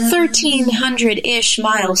1,300-ish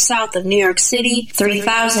miles south of New York City,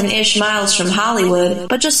 3,000-ish miles from Hollywood,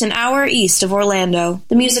 but just an hour east of Orlando.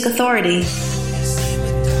 The Music Authority.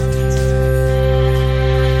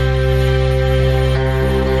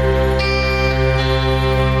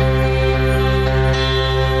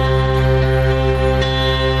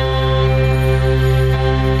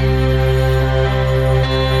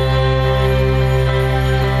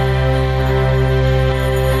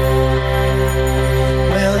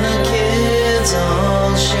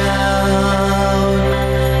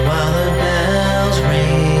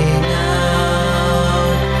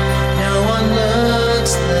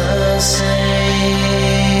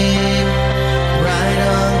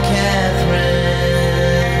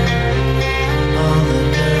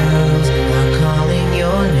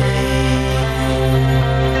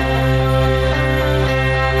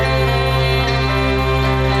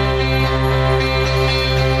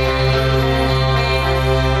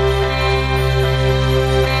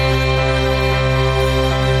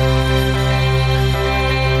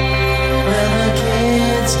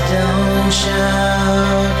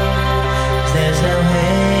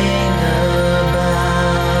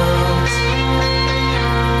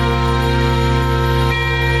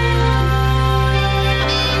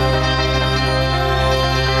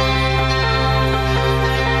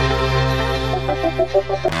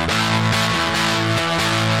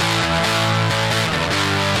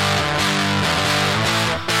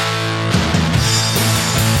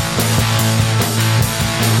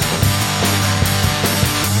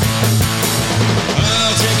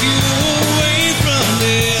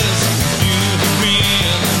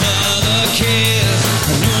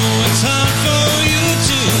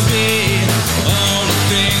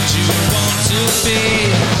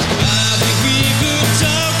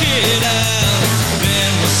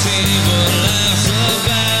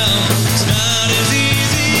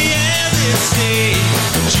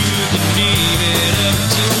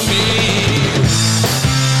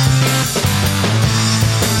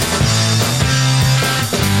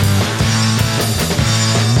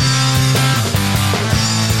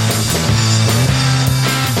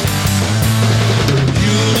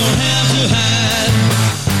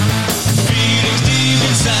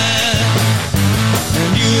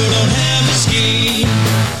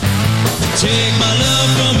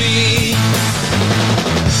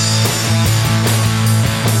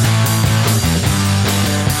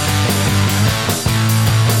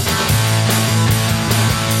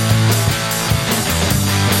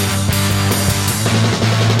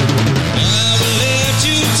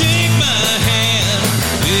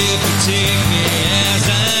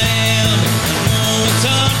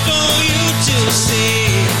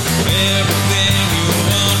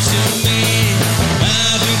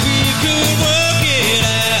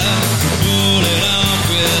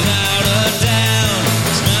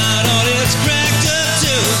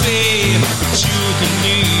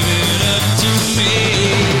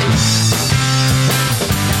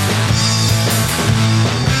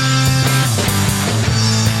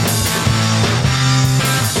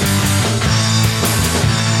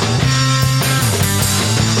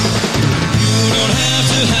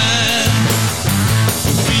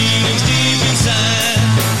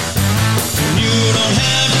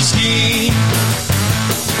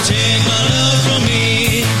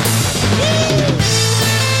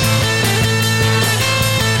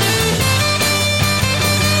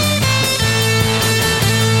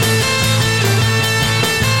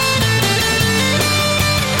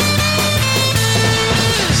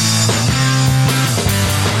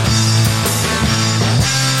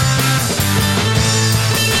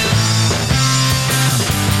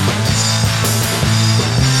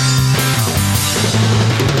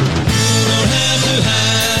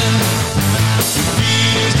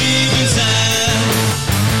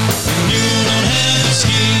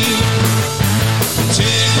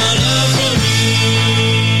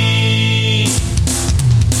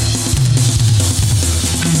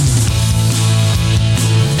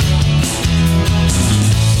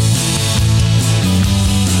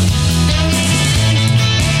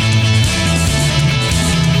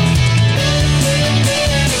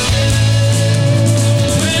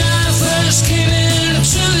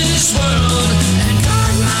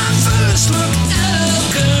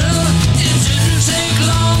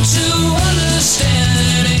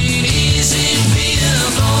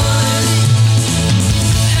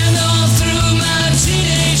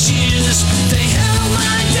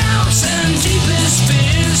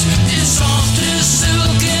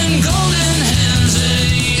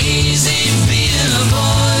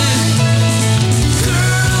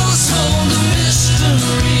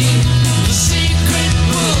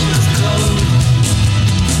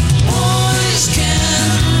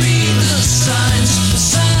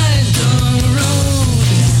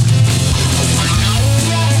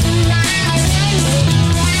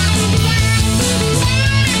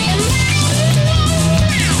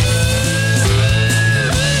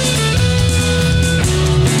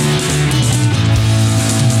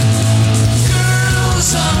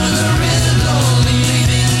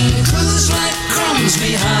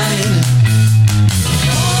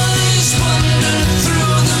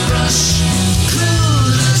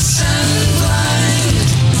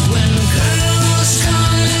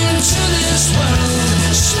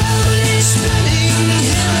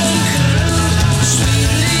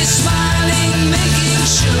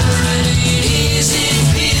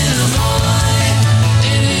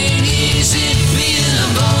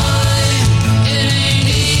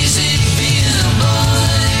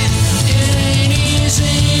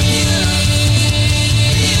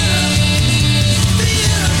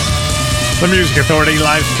 The Music Authority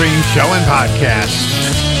live stream show and podcast.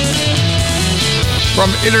 From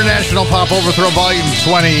International Pop Overthrow Volume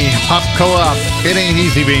 20, Pop Co-op, It Ain't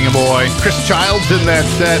Easy Being a Boy. Chris Childs in that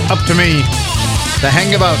set, Up to Me. The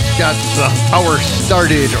Hangabout got the hour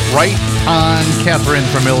started right on Catherine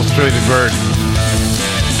from Illustrated Bird.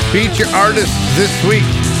 Feature artists this week.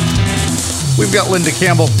 We've got Linda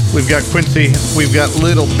Campbell, we've got Quincy, we've got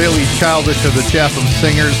Little Billy Childish of the Chatham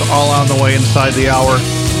Singers, all on the way inside the hour.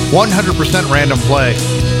 100% random play.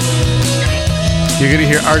 You're going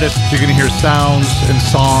to hear artists, you're going to hear sounds and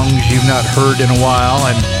songs you've not heard in a while,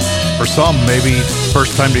 and for some, maybe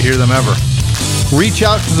first time to hear them ever. Reach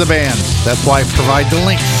out to the bands. That's why I provide the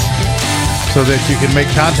links, so that you can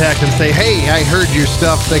make contact and say, hey, I heard your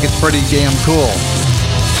stuff, think it's pretty damn cool.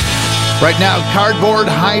 Right now, Cardboard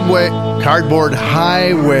Highway.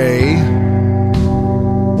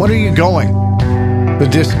 When are you going? The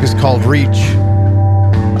disc is called Reach.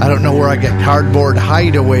 I don't know where I get Cardboard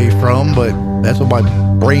Hideaway from, but that's what my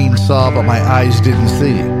brain saw, but my eyes didn't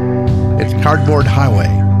see. It's Cardboard Highway,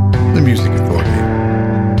 the Music Authority.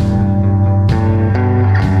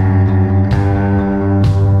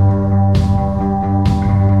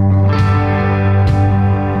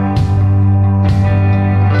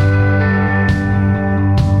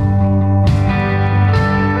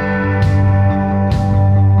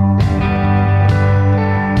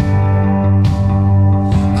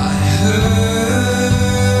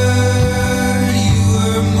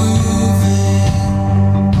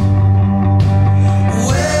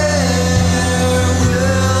 Where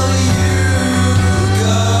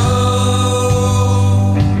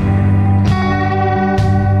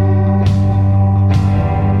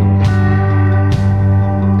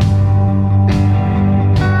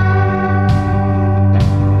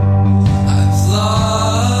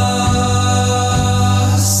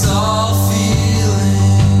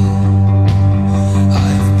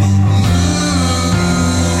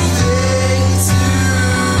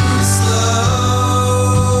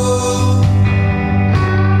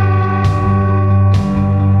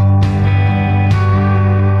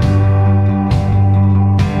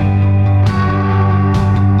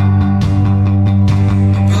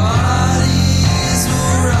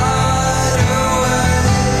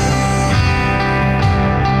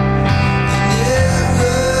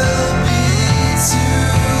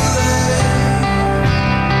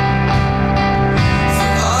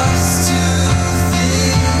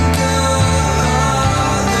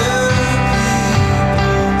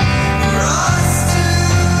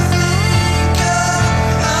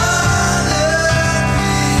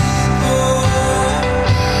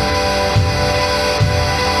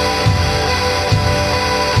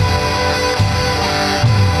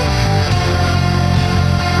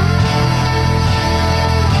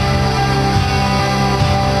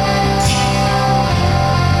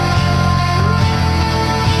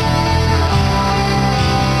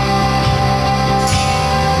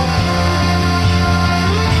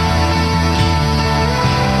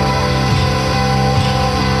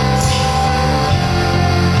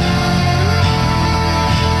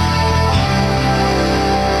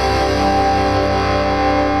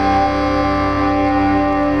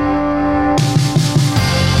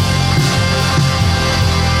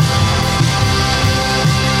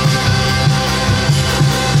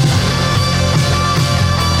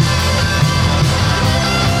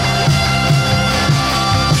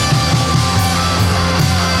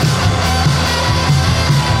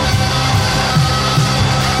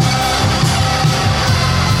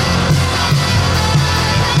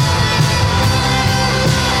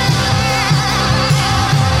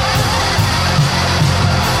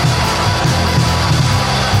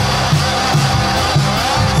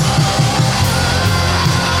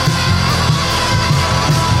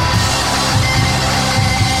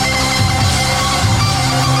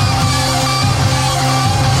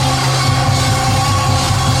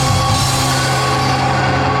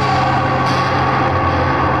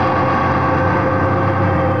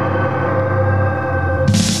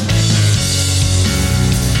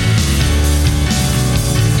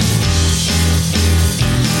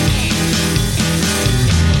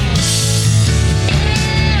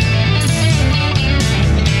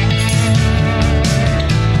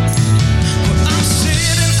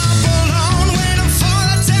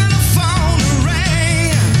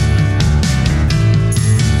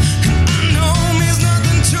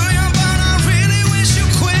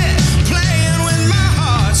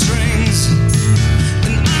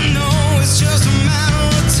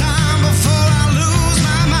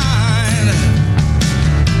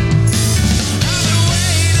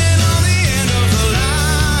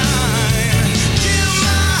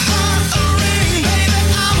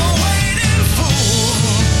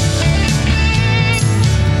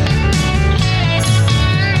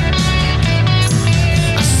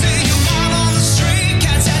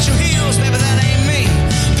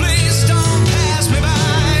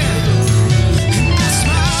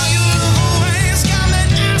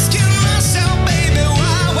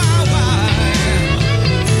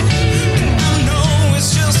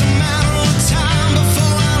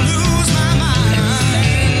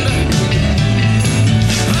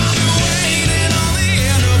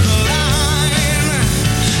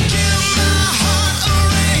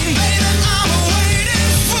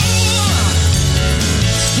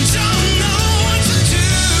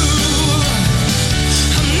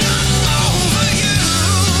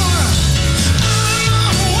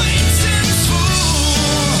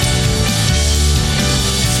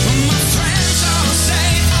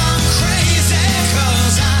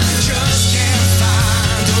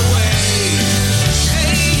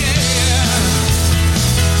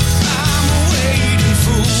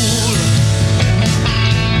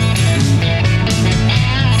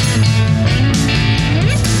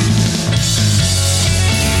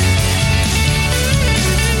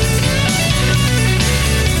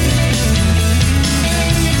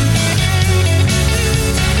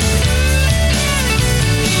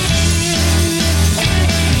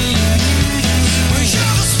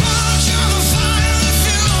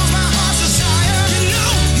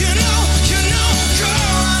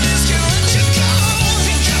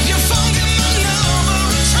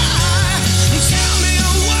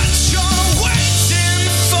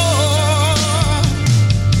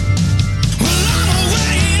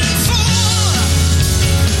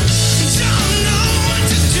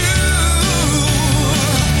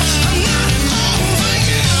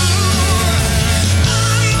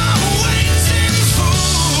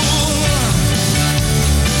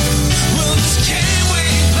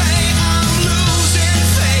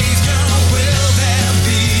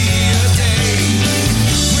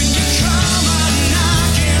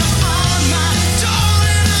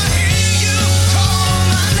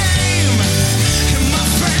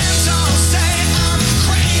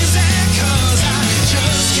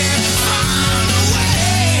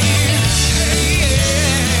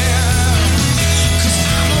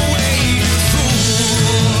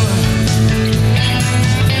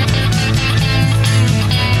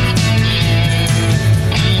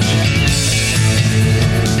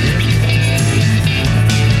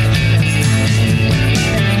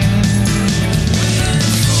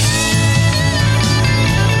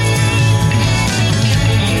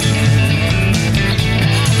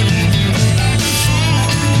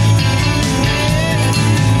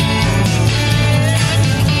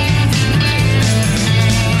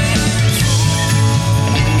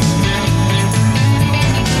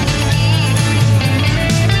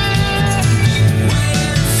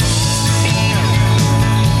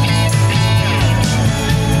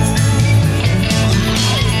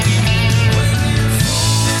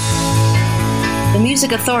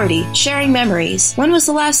Music Authority, sharing memories. When was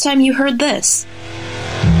the last time you heard this?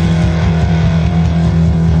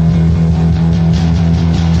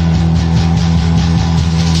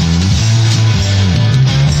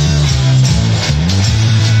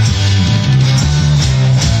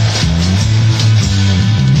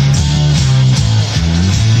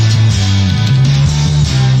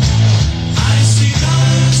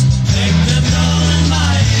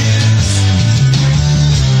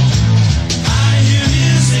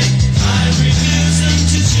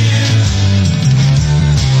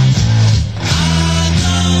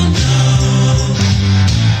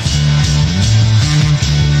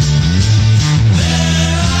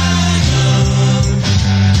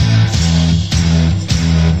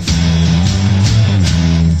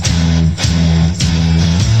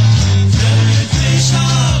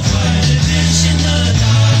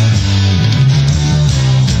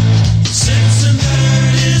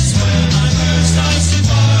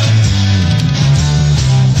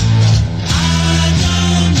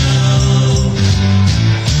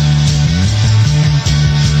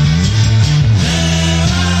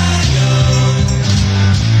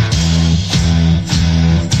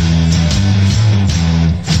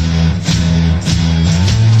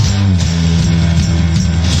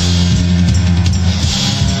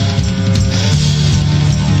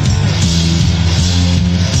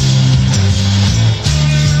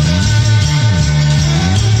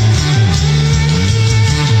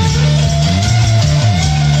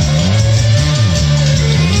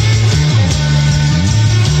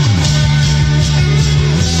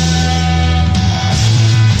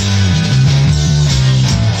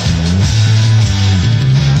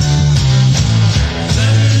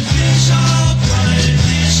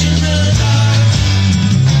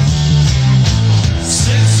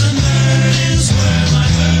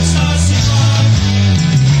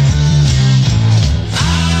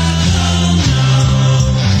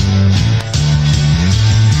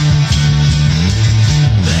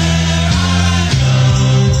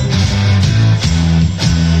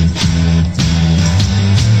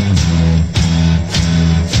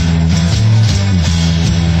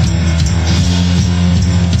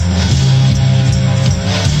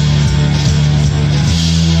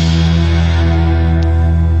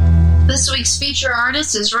 Feature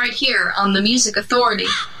artist is right here on the Music Authority.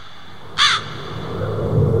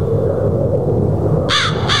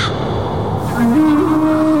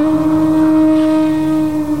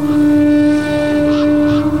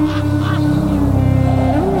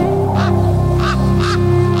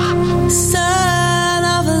 Son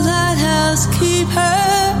of a lighthouse keeper,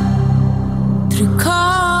 through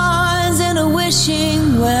corns and a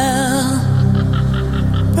wishing well,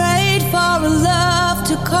 prayed for a love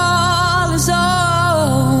to call his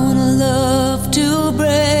own, a love to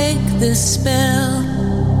break the spell.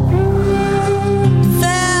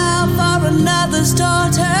 Fell for another's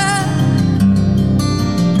daughter,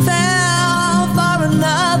 fell for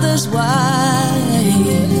another's wife,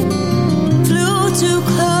 flew too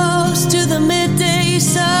close to the midday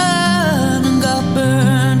sun and got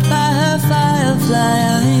burned by her firefly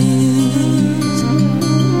eyes.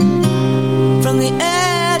 From the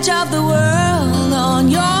edge of the world on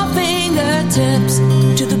your fingertips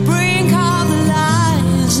to the brink of the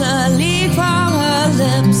lies that leak from her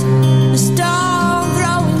lips, the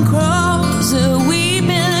stone-throwing crows are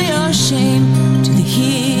weeping your shame to the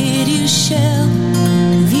hideous shell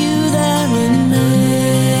of you that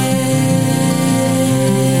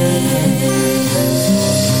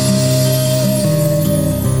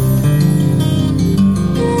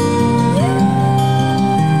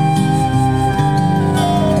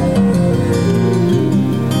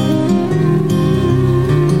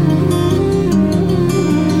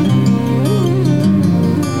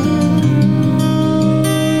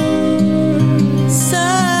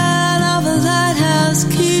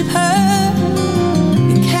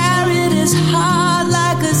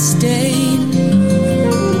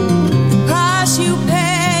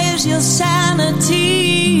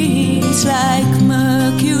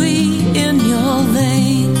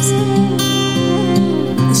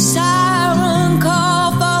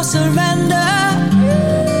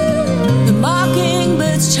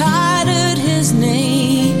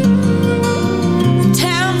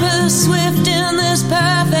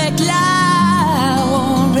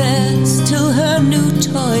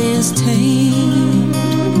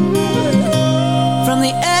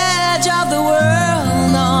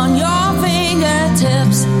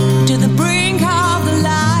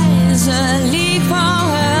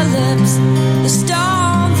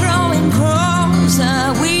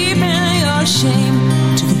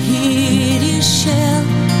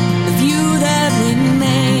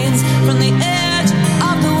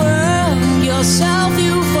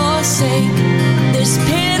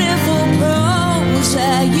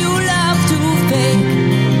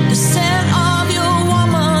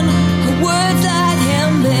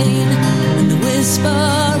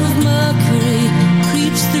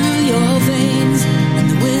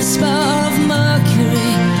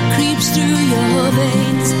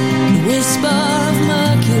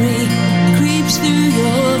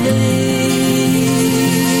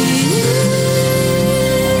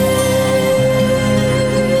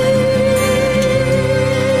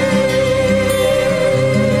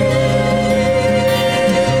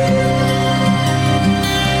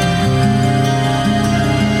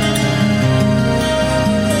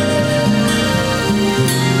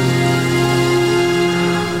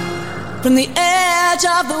From the edge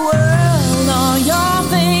of the world on your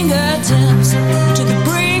fingertips to the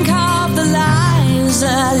brink of the lies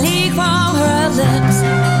that leak from her lips.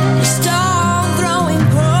 The stone-throwing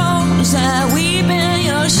crows that weep in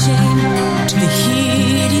your shame to the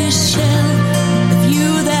hideous shell of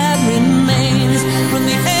you that remains. From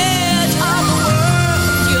the edge of the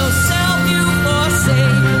world, yourself you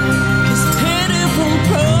forsake. This pitiful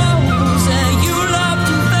prose that you love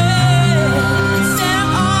to bear. Instead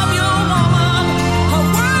of your woman, her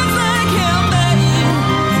words they can't make.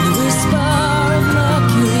 And the whisper of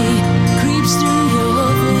Mercury creeps through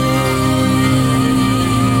your veins.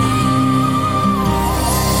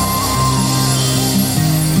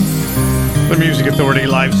 The Music Authority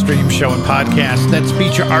live stream show and podcast. That's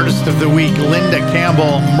feature artist of the week, Linda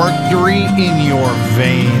Campbell, Mercury in Your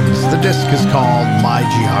Veins. The disc is called My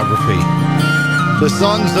Geography. The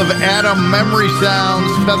Sons of Adam, Memory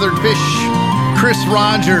Sounds, Feathered Fish, Chris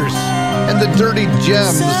Rogers, and the Dirty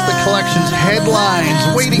Gems. The collection's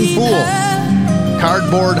headlines, Waiting Fool,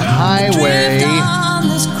 Cardboard Highway,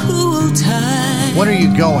 When Are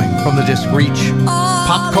You Going? From the disc Reach,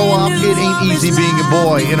 Pop Co-op, It Ain't Easy Being a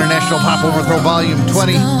Boy, International Pop Overthrow Volume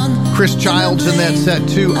 20, Chris Childs in that set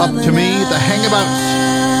too, Up to Me, The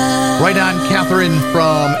Hangabouts, Right On Catherine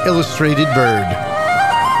from Illustrated Bird,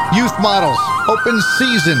 Youth Models, Open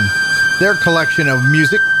Season, their collection of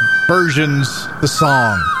music versions, the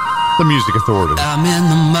song, The Music Authority. I'm in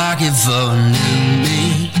the market for a new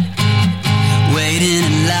me, waiting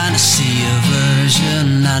in line to see a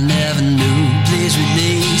version I never knew. Please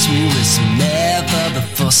release me with some never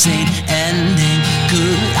before seen ending.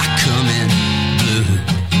 Could I come in blue?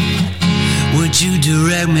 Would you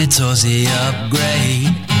direct me towards the upgrade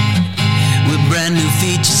with brand new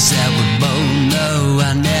features that we both know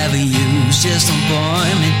I never use? Just don't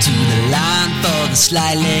point me to the line for the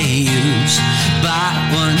slightly used. Buy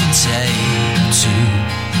one, take two,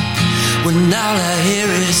 when all I hear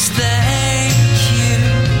is thank you.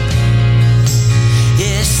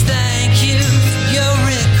 Yes, thank you for your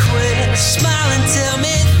request. Smile and tell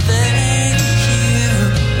me thank you.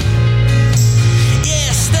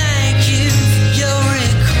 Yes, thank you for your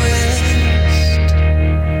request.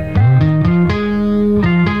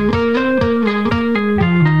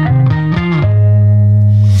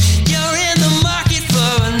 You're in the market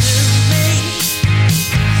for a new me.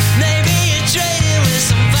 Maybe you're trading with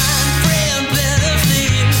some fine friend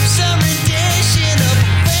benefit, some ridiculous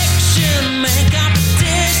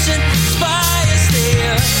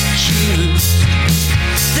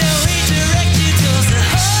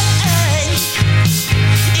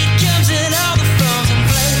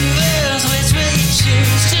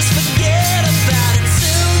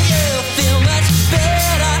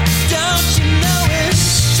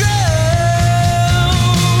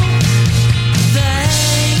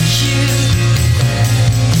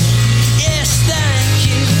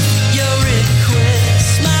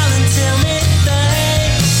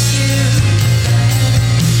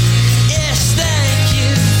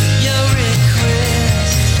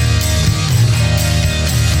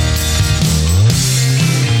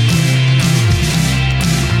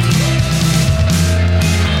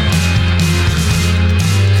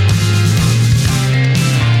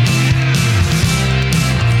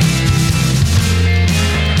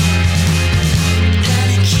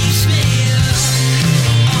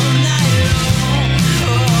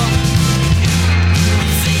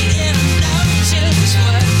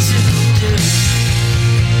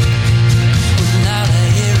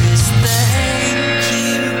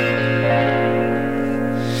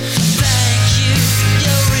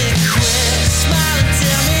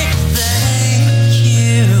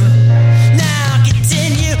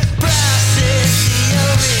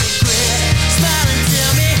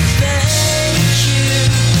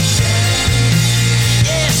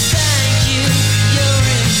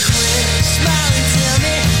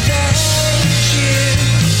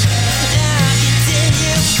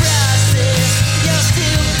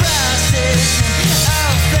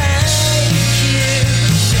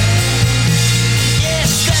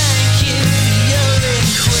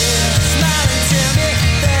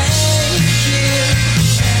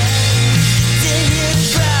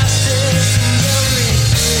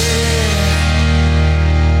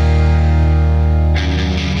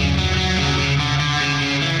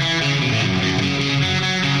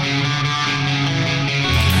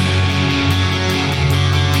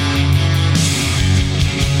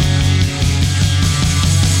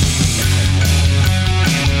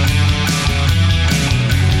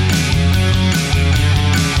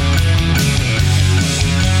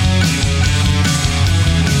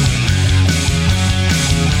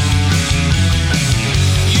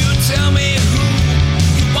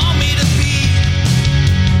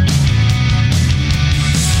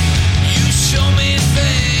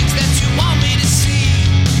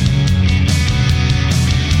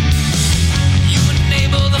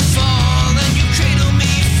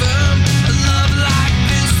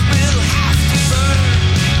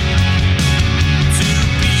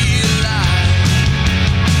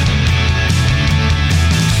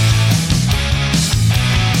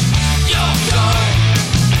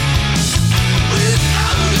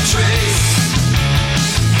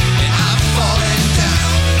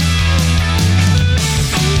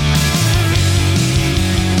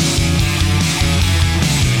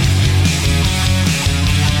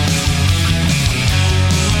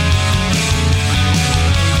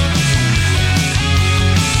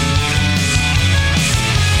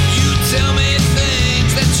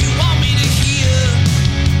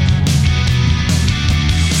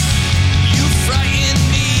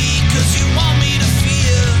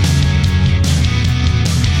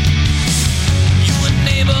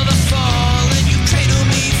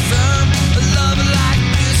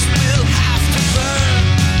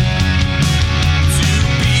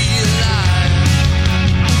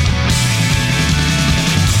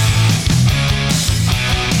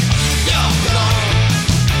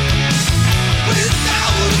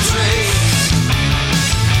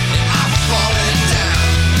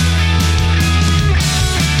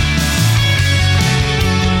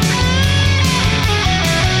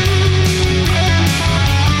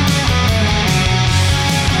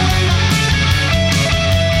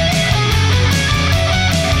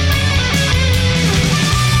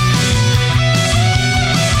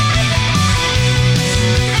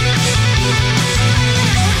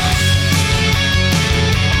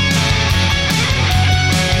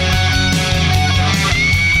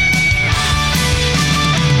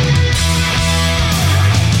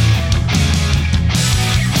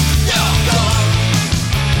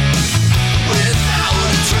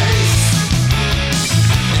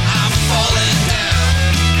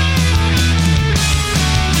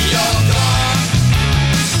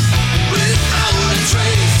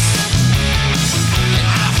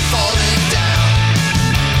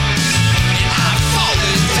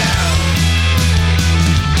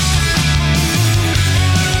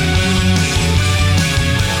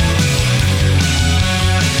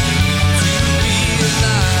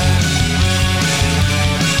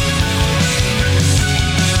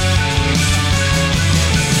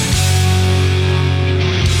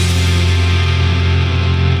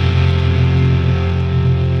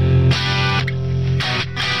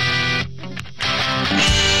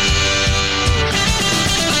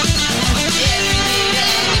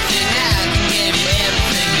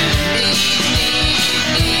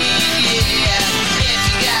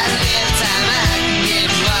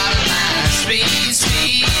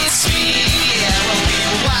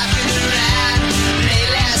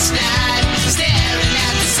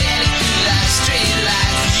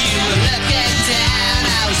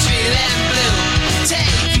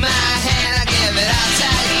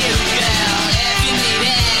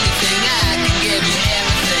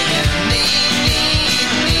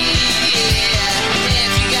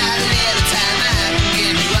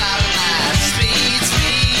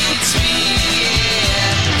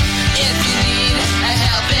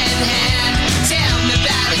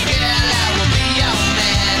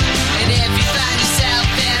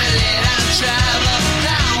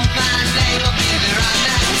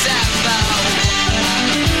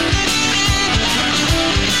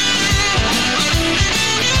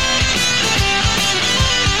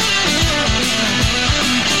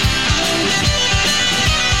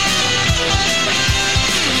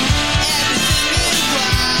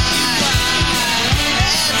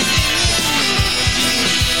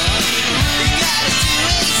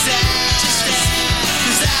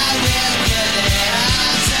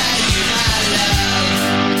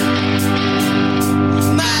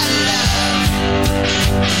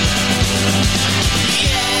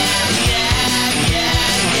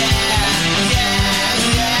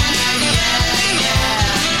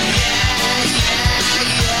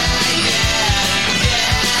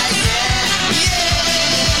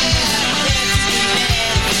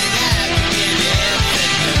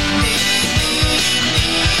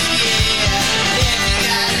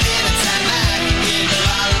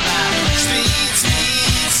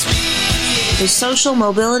the social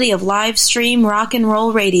mobility of live stream rock and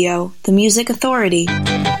roll radio, the Music Authority.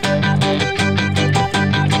 Remember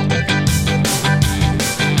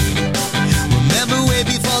way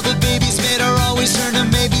before the babies made our always turn to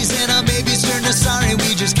maybes and our babies turn to sorry,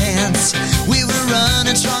 we just can't. We were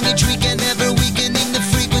running strong each weekend, never weakening the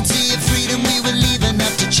frequency of freedom, we were leaving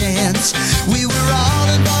up to chance. We were all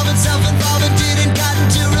involved and self-involved and didn't got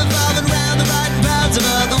into revolving round the right crowds of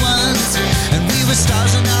other ones. And we were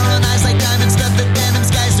stars in our own eyes like diamonds, stuff the denim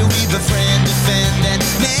skies to we befriend, defend, and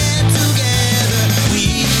man together.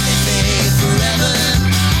 We may fade forever,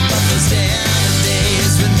 but those damn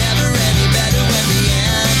days were never any better when the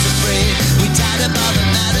ends are free. We tied up all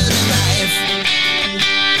that mattered in life.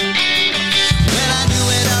 When I knew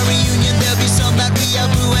at our reunion there'd be some that we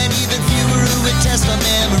outgrew and even fewer who would test our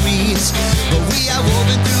memories. But we are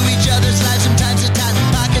woven through each other's lives, sometimes to tighten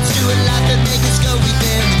pockets to a life that make us go with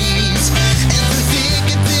their knees. And through thick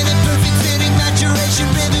and thin and perfect fitting maturation,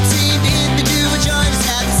 ribbons seemed to do what joints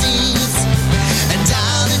have seas. And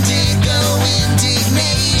down indigo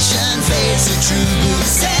indignation fades to true blue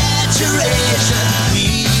saturation.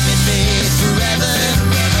 We may fade forever,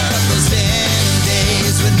 but those damn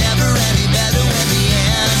days were never any better when the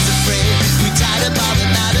ends are free. We tied up all that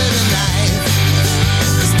mattered in life.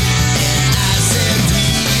 And I said we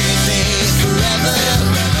may fade forever,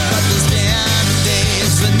 but those damn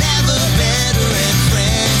days were never better. And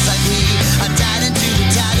friends like we are tied into the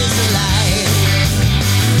tightest of life.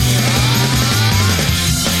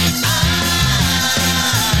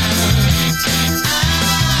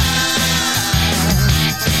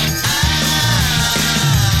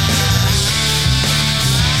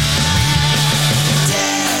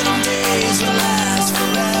 Damn days will last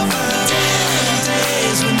forever. Damn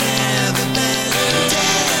days will never better.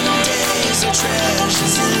 Damn days are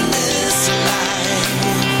treasures in this life.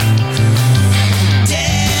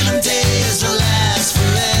 Damn days will last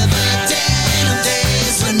forever. Damn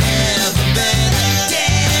days will never better.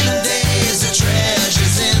 Damn days are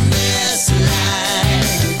treasures in this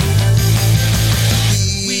life.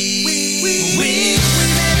 We may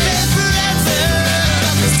live forever,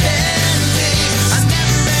 but those damn days are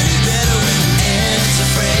never any better when the ends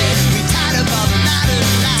are frayed. We tied up all the matter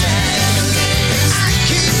in life. I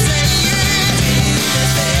keep saying they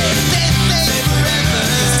fade forever.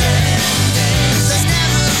 Damn days are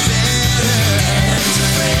never better. Ends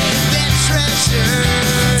are frayed. They're treasure.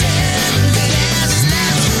 Damn days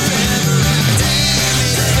last forever. Damn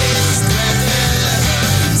days forever.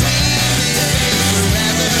 Damn days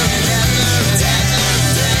forever and ever.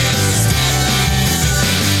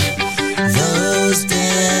 Those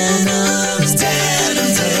denims, denim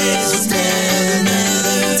days, denim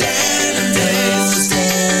days,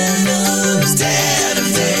 denims, denim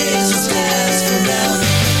days, last forever.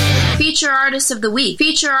 Feature Artist of the Week.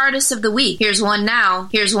 Feature Artist of the Week. Here's one now.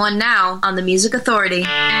 Here's one now on the Music Authority.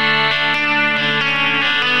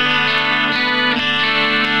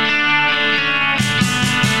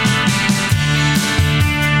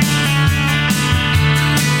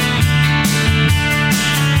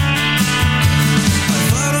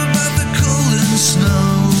 Thought about the cold and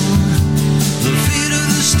snow, the feet of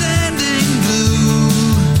the standing blue,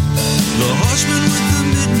 the horseman with the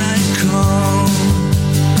midnight call,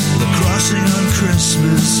 the crossing on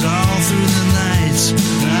Christmas all through the night,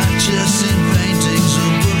 not just in paintings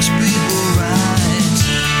or books people write.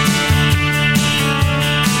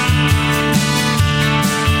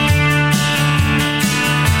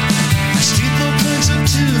 A steeple points up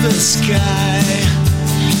to the sky.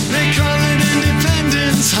 They call it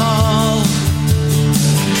Independence Hall.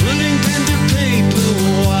 Putting pen to paper,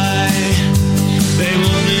 why? They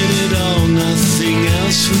wanted it all, nothing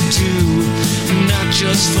else would do. Not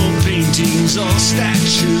just for paintings or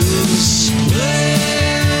statues. Where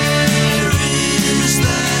is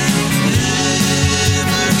that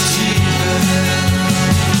liberty?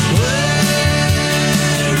 Where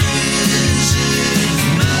is it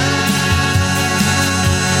now?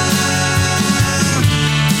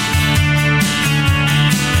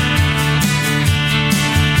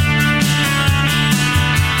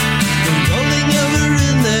 The rolling over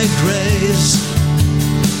in their graves,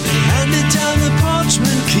 they handed down the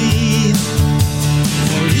parchment key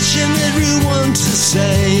for each and every one to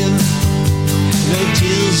save. No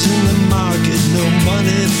deals in the market, no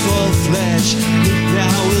money for flesh. But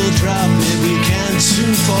now we'll drop it, we can't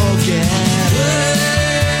soon forget.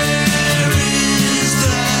 Where is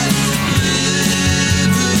that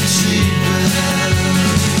liberty bell?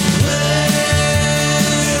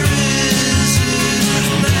 Where is it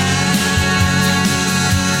now?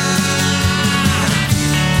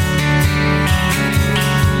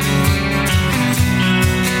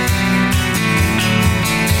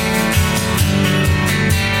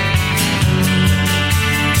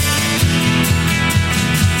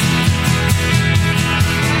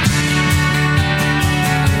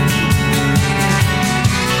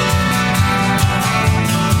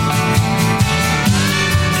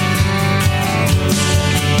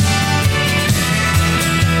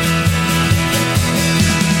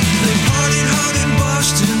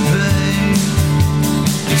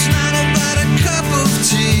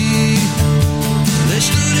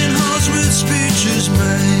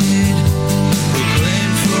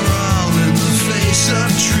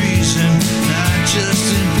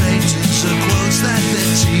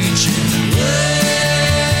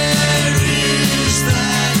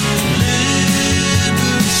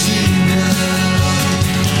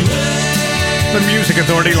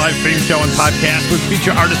 live stream show and podcast with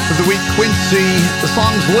feature artist of the week, Quincy. The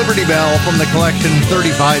song's Liberty Bell from the collection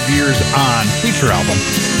 35 Years On feature album.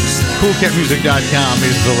 CoolCatMusic.com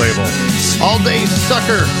is the label. All Day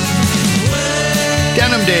Sucker.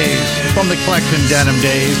 Denim Days from the collection Denim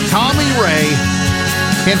Days. Tommy Ray.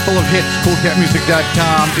 Handful of hits,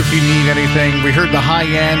 CoolCatMusic.com if you need anything. We heard the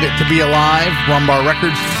High End, To Be Alive, Rumbar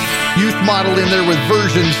Records. Youth Model in there with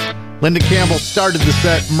versions. Linda Campbell started the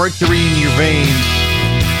set, Mercury in Your Veins.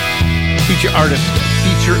 Feature artist,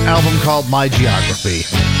 feature album called My Geography.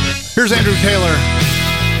 Here's Andrew Taylor,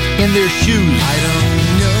 In Their Shoes. I don't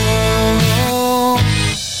know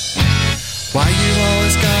why you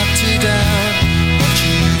always got to doubt what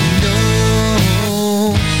you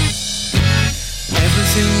know.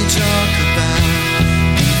 Everything you talk about,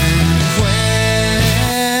 even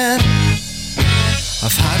when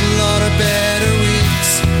I've had a lot of better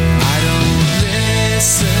weeks, I don't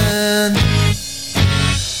listen.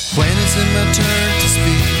 When is it my turn to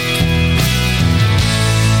speak?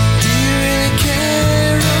 Do you really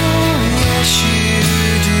care? Oh, yes you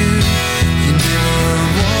do. You never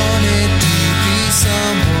wanted to be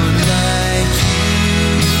someone like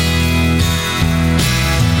you.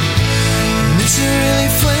 And is it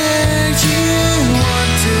really flared you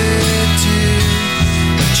wanted to,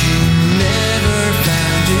 but you never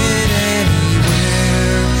found it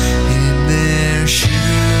anywhere in their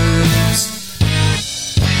shoes?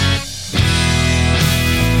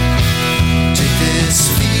 Take this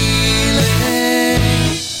feeling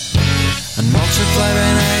and multiply by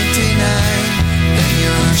 99, then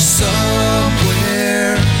you're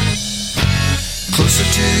somewhere closer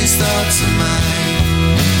to these thoughts of mine.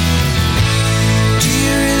 Do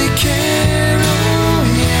you really care? Oh,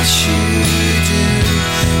 yes you do.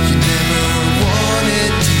 You never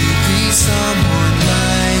wanted to be someone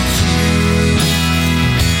like you.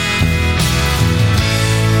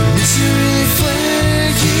 And is it really flair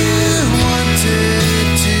you wanted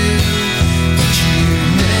to, but you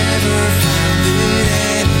never found it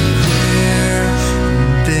anywhere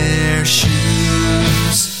in their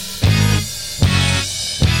shoes?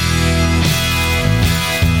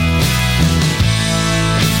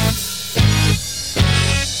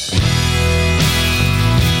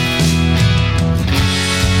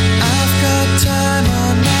 I've got time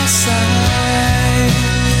on my side,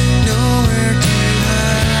 nowhere to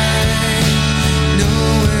hide,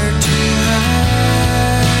 nowhere to hide.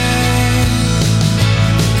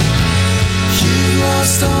 You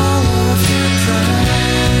lost all of your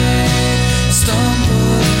pride,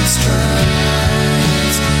 stumbling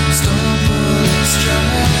strides, stumbling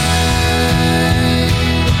strides.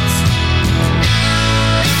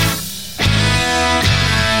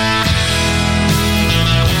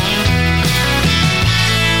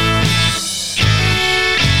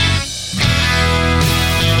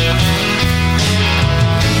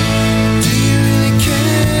 Do you really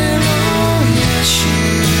care? Oh, yes you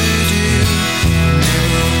do.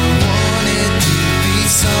 Never wanted to be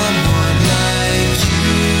someone like you.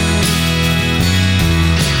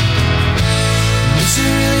 Is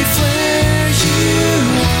it really flair you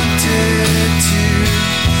wanted to,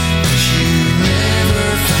 but you never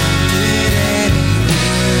found it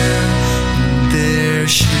anywhere in their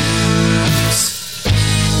shoes?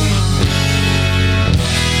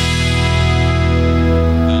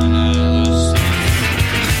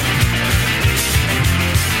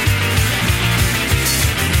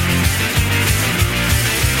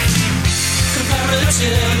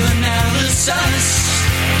 Comparative analysis.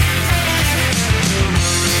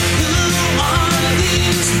 Who are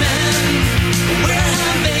these men? Where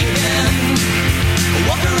have they been?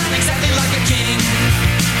 Walk around exactly like a king.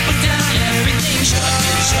 Put down everything, shut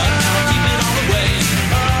it, shut now, keep it all away.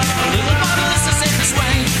 A little bottle is the safest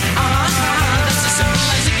way. That's as simple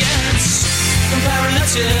as it gets.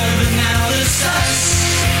 Comparative analysis.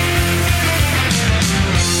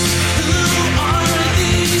 Who are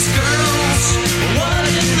these girls? What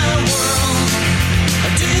in the world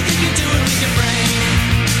do you think you're doing with your brain?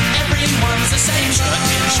 Everyone's the same. Shut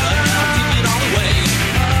now, keep it all away.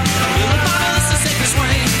 A little bottle is the safest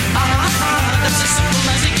way. That's as simple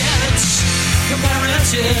as it gets.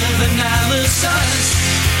 Comparative analysis.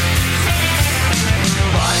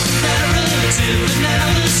 By comparative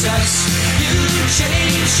analysis, you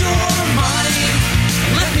change your mind.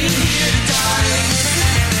 Let me here to die.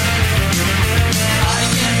 I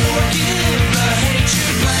can't forgive the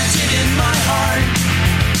hatred planted in my heart.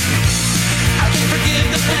 I can't forgive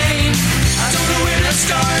the pain. I don't know where to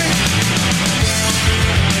start.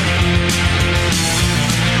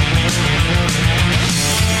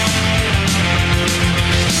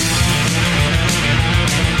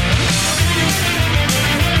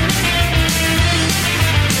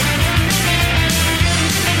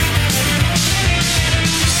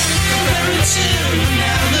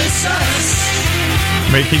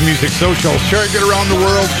 Making Music Social, sharing it around the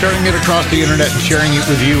world, sharing it across the internet, and sharing it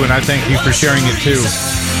with you, and I thank you for sharing it too.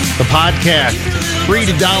 The podcast, free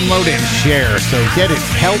to download and share, so get it.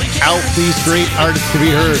 Help out these great artists to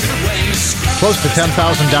be heard. Close to 10,000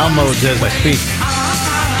 downloads as I speak.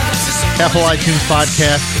 Apple iTunes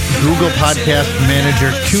Podcast, Google Podcast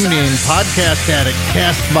Manager, TuneIn, Podcast Addict,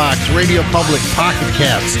 CastBox, Radio Public, Pocket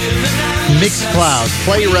Cast, Mixcloud,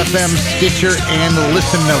 Player FM, Stitcher, and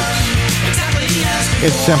Listen Notes.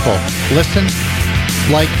 It's simple. Listen,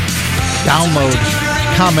 like, download,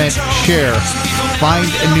 comment, share, find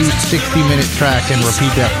a new 60-minute track and repeat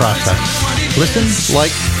that process. Listen,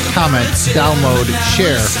 like, comment, download,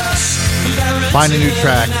 share, find a new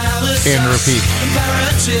track and repeat.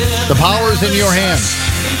 The power is in your hands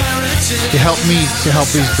to help me to help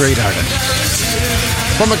these great artists.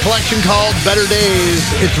 From a collection called Better Days,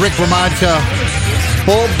 it's Rick Lamadka,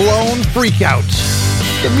 Full Blown Freakouts.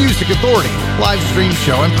 The Music Authority, live stream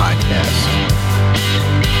show and podcast.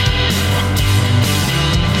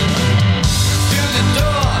 Through the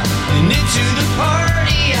door and into the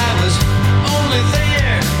party, I was only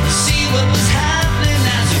there to see what was happening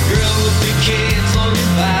as a girl with the kids floated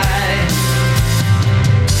by.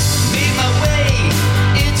 Made my way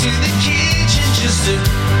into the kitchen just to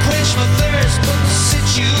quench my thirst, but the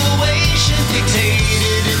situation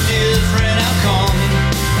dictated a different outcome.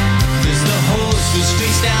 The host was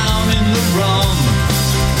face down in the rum,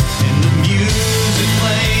 and the music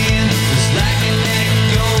playing was like an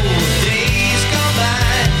echo of days gone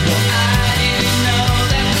by. Well, I didn't know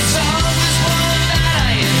that the song was one that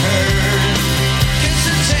I had heard, 'cause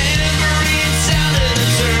the tambourine sounded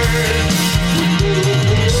absurd.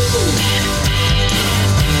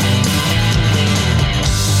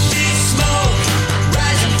 Deep smoke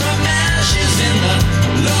rising from ashes in the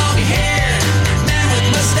long hair, man with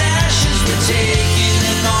mustaches were taking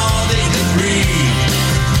in all they could breathe.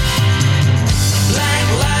 Black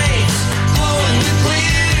lights glowing with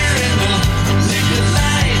glitter in the liquid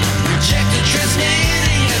light, projector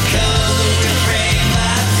transmitting a color frame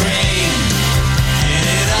by frame, and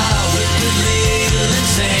it all looked a little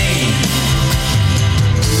insane.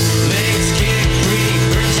 Legs kick, free,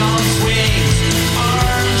 birds on swings,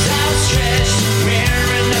 arms outstretched,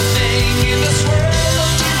 wearing nothing in the swirl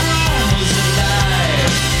of the room was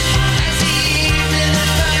alive. As the evening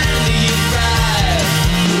finally arrived,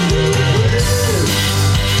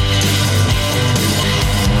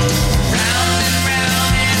 round and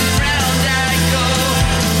round I go,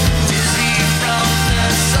 dizzy from the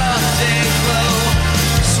soft day glow,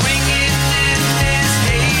 swinging in this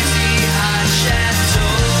hazy hot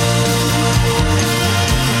chateau.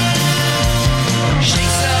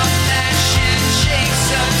 Shakes up passion, shakes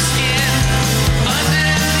up skin,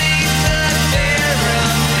 underneath the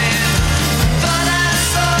pyramid. Thought I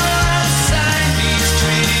saw a sign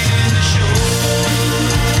between the shore.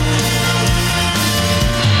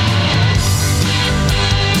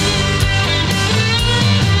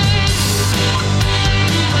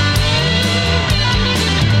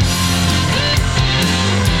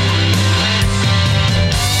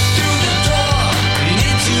 Through the door and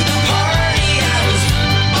into the party, I was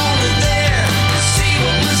only there to see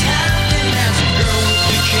what was happening as a girl with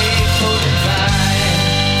the cape floated by.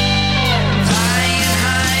 Flying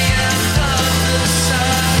high above the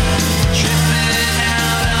sun, tripping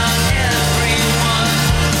out on everyone.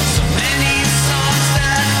 So many songs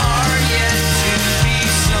that are yet to be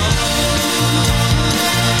sung.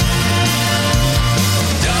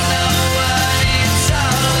 Don't know what it's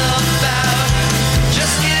all about,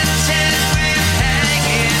 just content with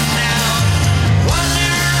hanging out,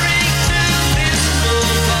 wandering through this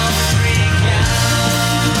full-blown freak-out.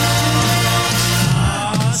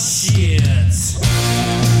 Ah, shit.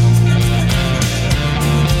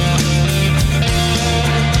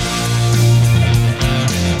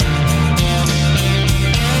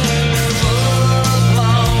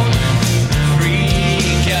 Full-blown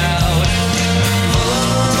freak-out.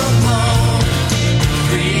 Full-blown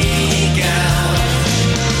freak-out.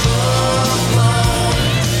 Full-blown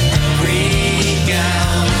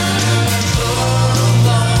freak-out.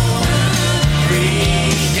 Full-blown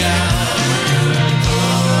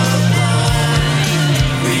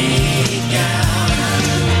freak-out.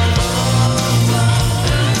 Full-blown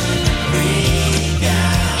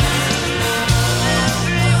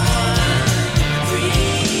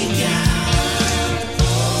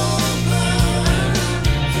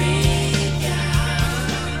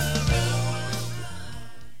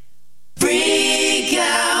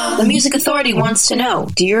freak-out. The Music Authority wants to know,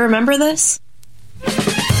 do you remember this?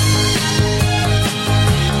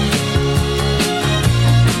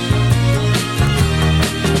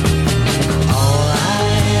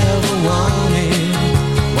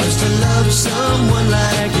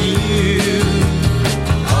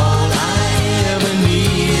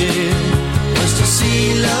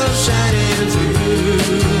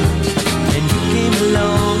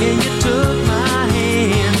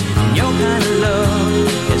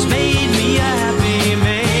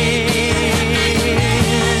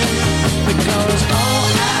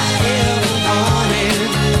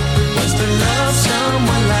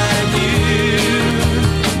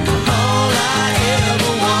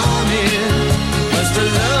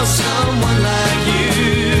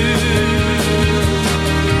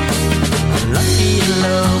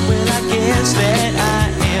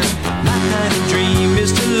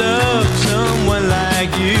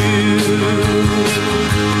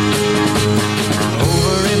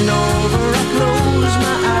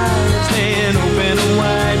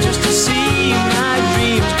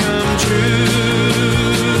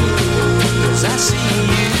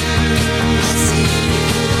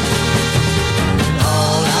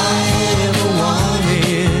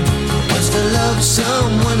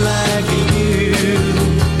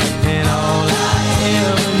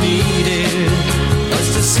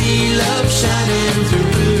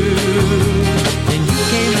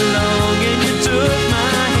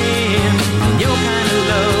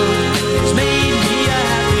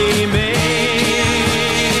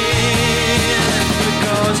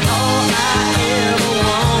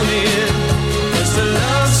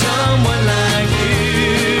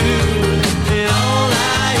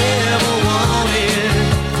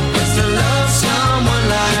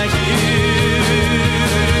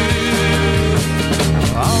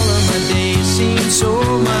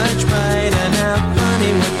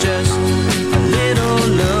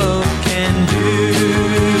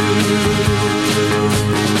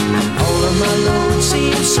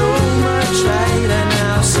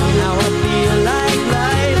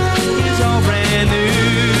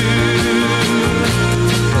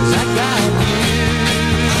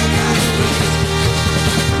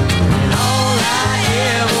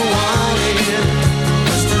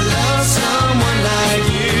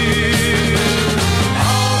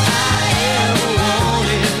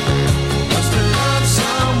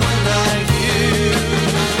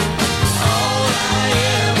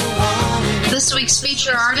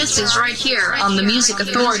 artist is right here on the Music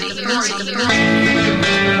Authority.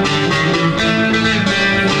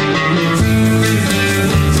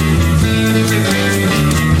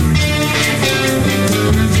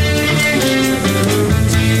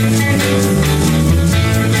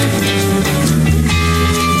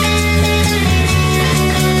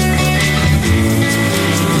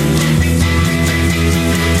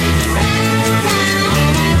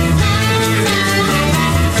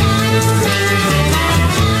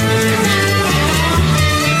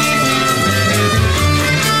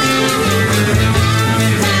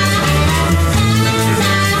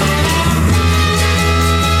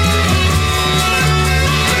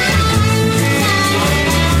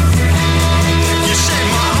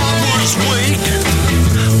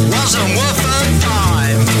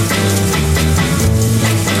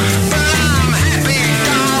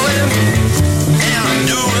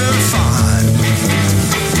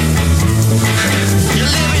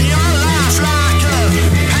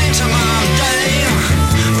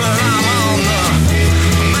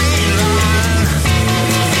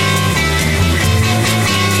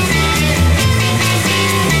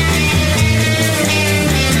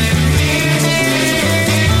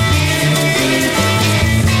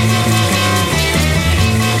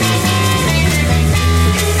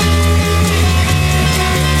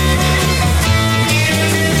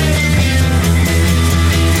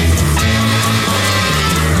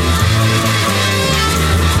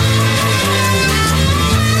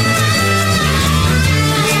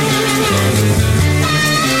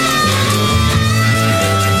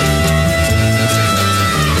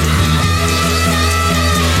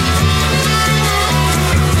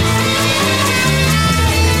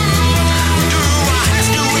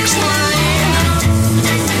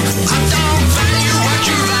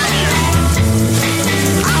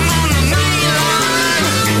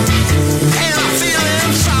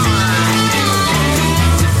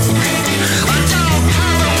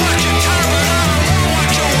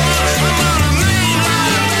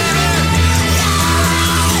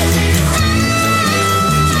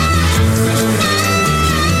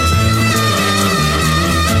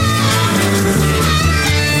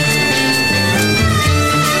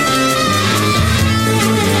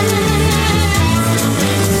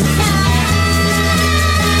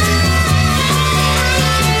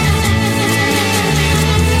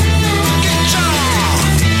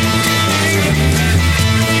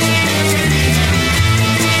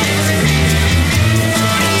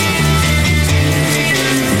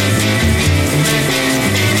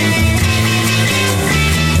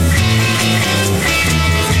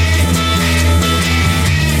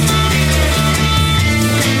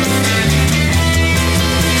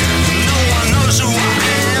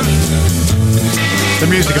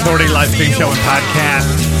 Music Authority live stream show and podcast.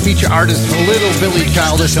 Feature artists Little Billy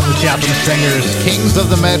Childish and the Chaplain Singers, Kings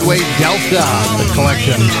of the Medway Delta, the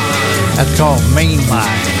collection. That's called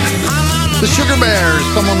Mainline. The Sugar Bears,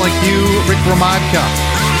 Someone Like You, Rick Ramadka.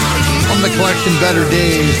 From the collection Better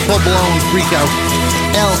Days, Full Blown Freakout,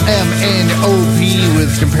 LMNOP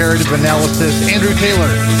with comparative analysis, Andrew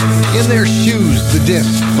Taylor, In Their Shoes, the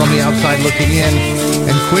disc from the outside looking in,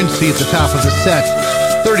 and Quincy at the top of the set.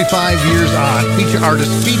 35 years on. Feature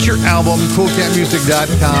artist, feature album,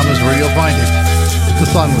 coolcatmusic.com is where you'll find it. The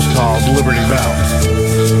song was called Liberty Bell.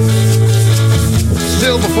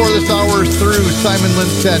 Still before this hour's through, Simon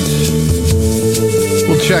Lindstedt.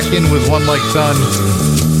 We'll check in with One Like Sun.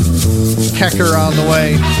 Kecker on the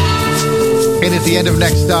way. And at the end of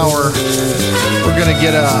next hour, we're going to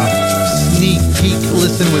get a sneak peek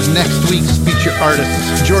listen with next week's feature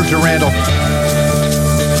artists, Georgia Randall,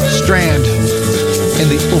 Strand, and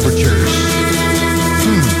the Overtures.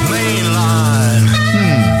 Mainline.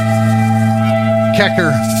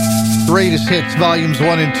 Kecker, Greatest Hits, Volumes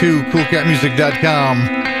 1 and 2, coolcatmusic.com.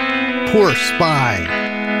 Poor Spy,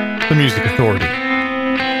 the Music Authority.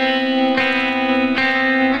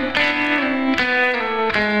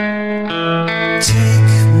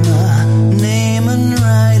 Take my name and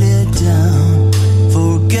write it down.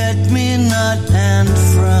 Forget me not and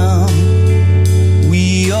frown.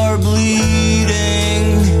 We are bleeding.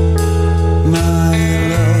 My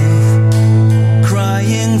love,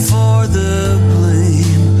 crying for the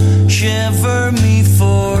blame, shiver me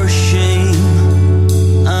for shame.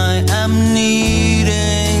 I am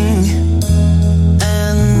needing,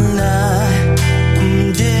 and I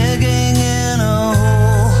am digging in a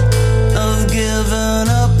hole of giving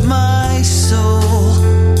up my soul.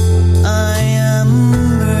 I am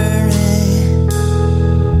burning.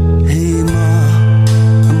 Hey Ma,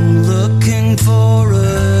 I'm looking for a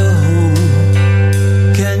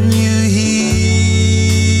Can you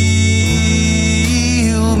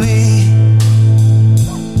heal me?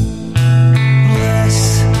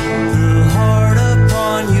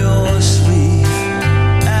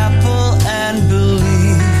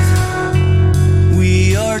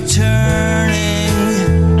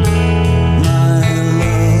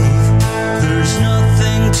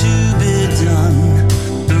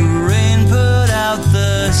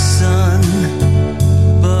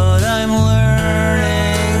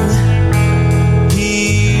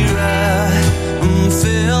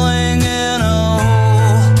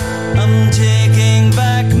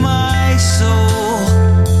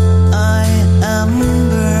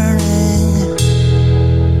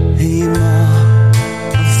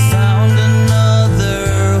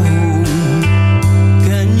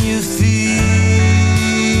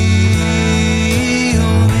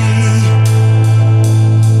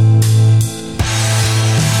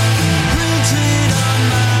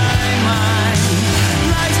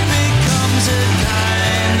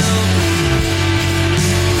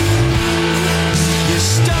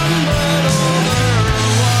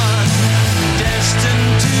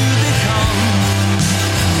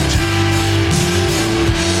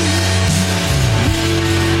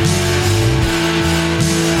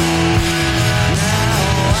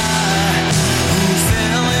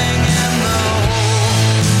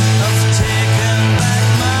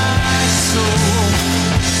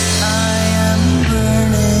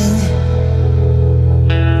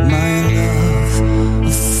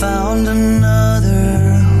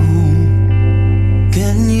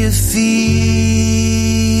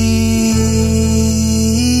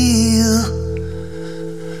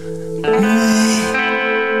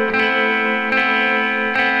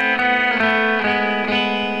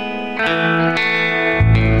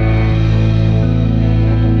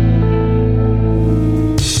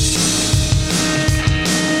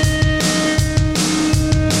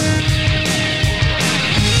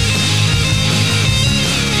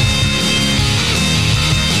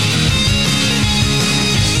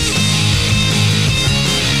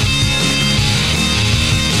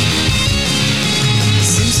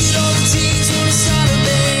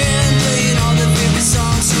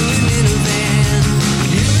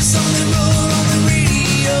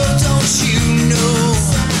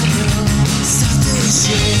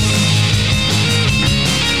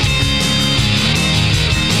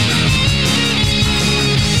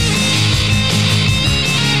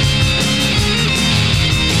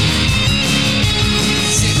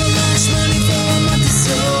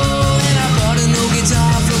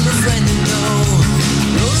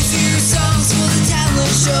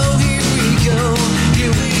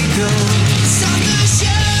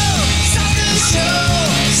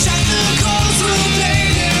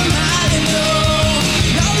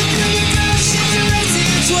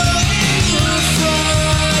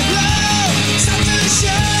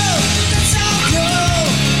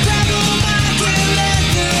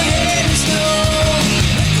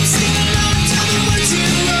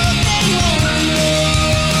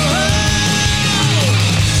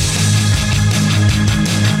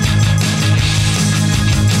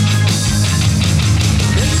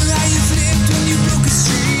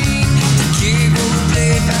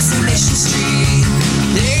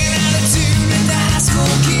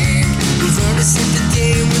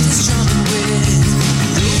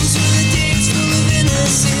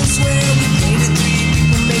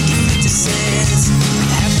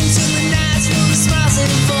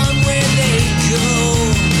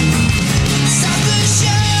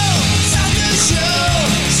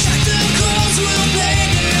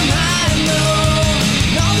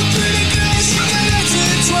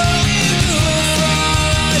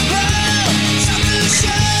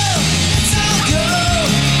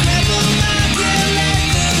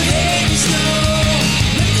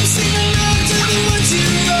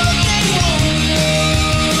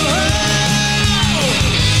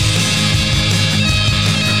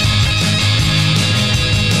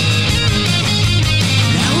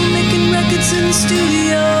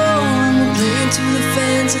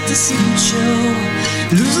 friends at the secret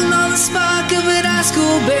show, losing all the spark of an high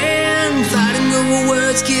school band, fighting over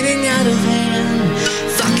words, getting out of hand.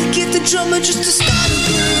 If I could get the drummer just to start a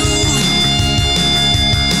groove.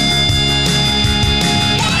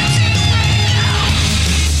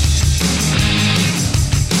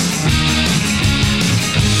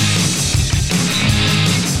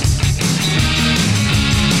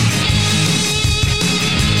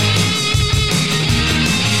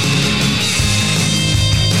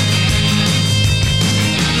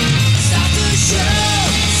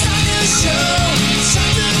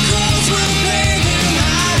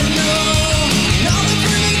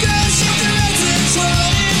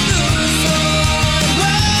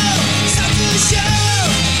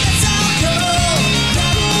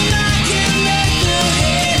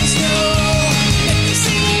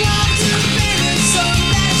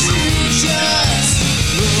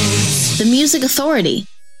 The Music Authority,